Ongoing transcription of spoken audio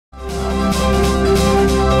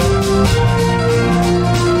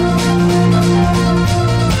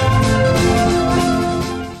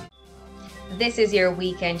This is your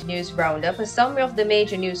weekend news roundup, a summary of the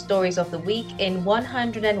major news stories of the week in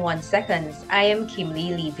 101 seconds. I am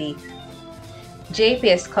Kimberly Levy.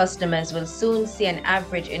 JPS customers will soon see an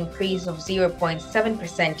average increase of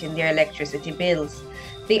 0.7% in their electricity bills.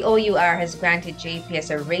 The OUR has granted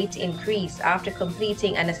JPS a rate increase after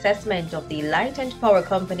completing an assessment of the Light and Power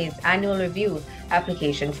Company's annual review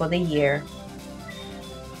application for the year.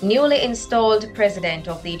 Newly installed president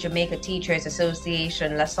of the Jamaica Teachers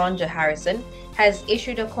Association, Lasonja Harrison, has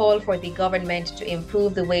issued a call for the government to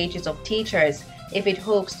improve the wages of teachers if it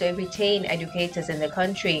hopes to retain educators in the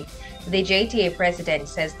country. The JTA president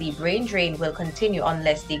says the brain drain will continue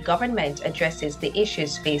unless the government addresses the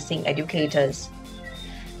issues facing educators.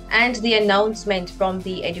 And the announcement from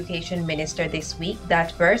the education minister this week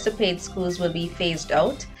that Bursa-paid schools will be phased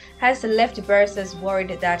out has left bursars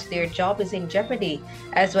worried that their job is in jeopardy,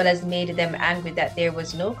 as well as made them angry that there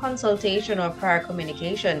was no consultation or prior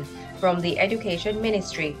communication from the education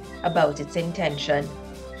ministry about its intention.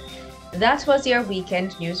 That was your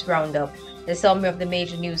weekend news roundup, the summary of the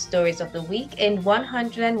major news stories of the week in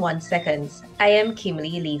 101 seconds. I am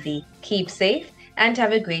Kimberly Levy. Keep safe and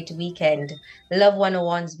have a great weekend. Love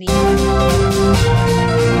 101's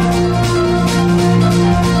weekend.